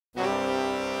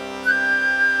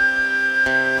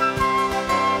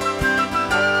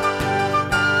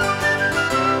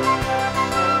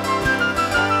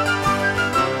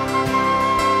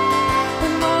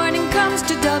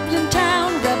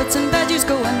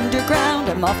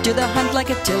I'm off to the hunt like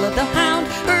Attila the Hound,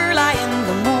 early in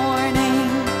the morning.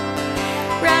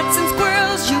 Rats and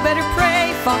squirrels, you better pray.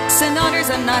 Fox and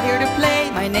otters, I'm not here to play.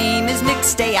 My name is Nick,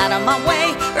 stay out of my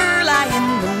way, early in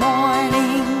the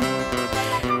morning.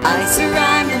 I sir,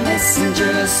 I'm the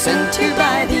messenger sent here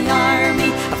by the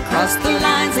army. I've crossed the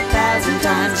lines 1,000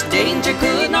 times, danger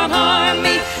could not harm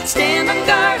me. Stand on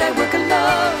guard, I work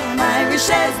alone, Irish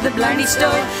as the Blarney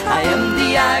Stone. I am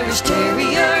the Irish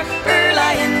Terrier,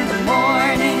 early in the morning.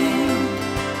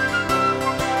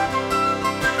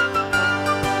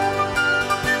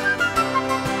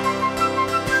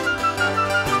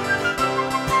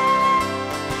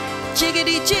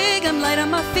 Jiggity jig, I'm light on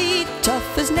my feet,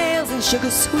 tough as nails and sugar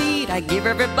sweet. I give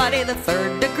everybody the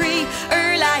 3rd degree,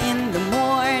 early in the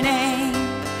morning.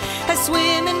 I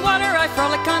swim in water, I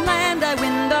frolic on land, I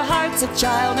win the hearts of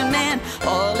child and man.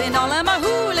 All in all, I'm a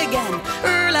hooligan,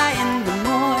 early in the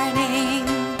morning.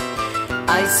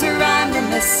 I sir, I'm the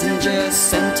messenger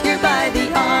sent here by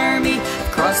the army.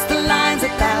 I've crossed the lines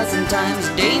 1,000 times,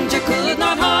 danger could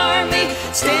not harm me.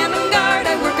 Stand on guard,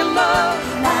 I work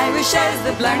alone, Irish as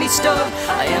the Blarney Stone.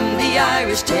 I am the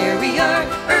Irish Terrier,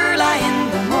 early in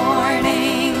the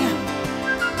morning.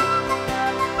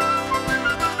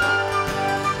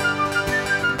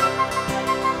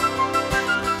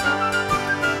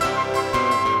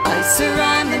 I sir,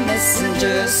 I'm the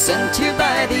messenger sent here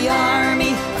by the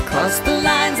army. Crossed the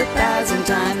lines 1,000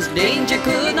 times, danger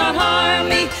could not harm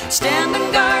me. Stand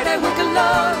on guard, I work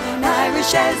alone,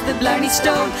 Irish as the Blarney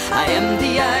Stone. I am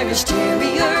the Irish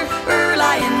Terrier,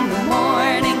 early in the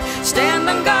morning. Stand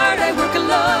on guard, I work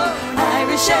alone,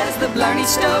 Irish as the Blarney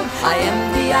Stone. I am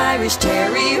the Irish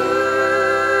Terrier.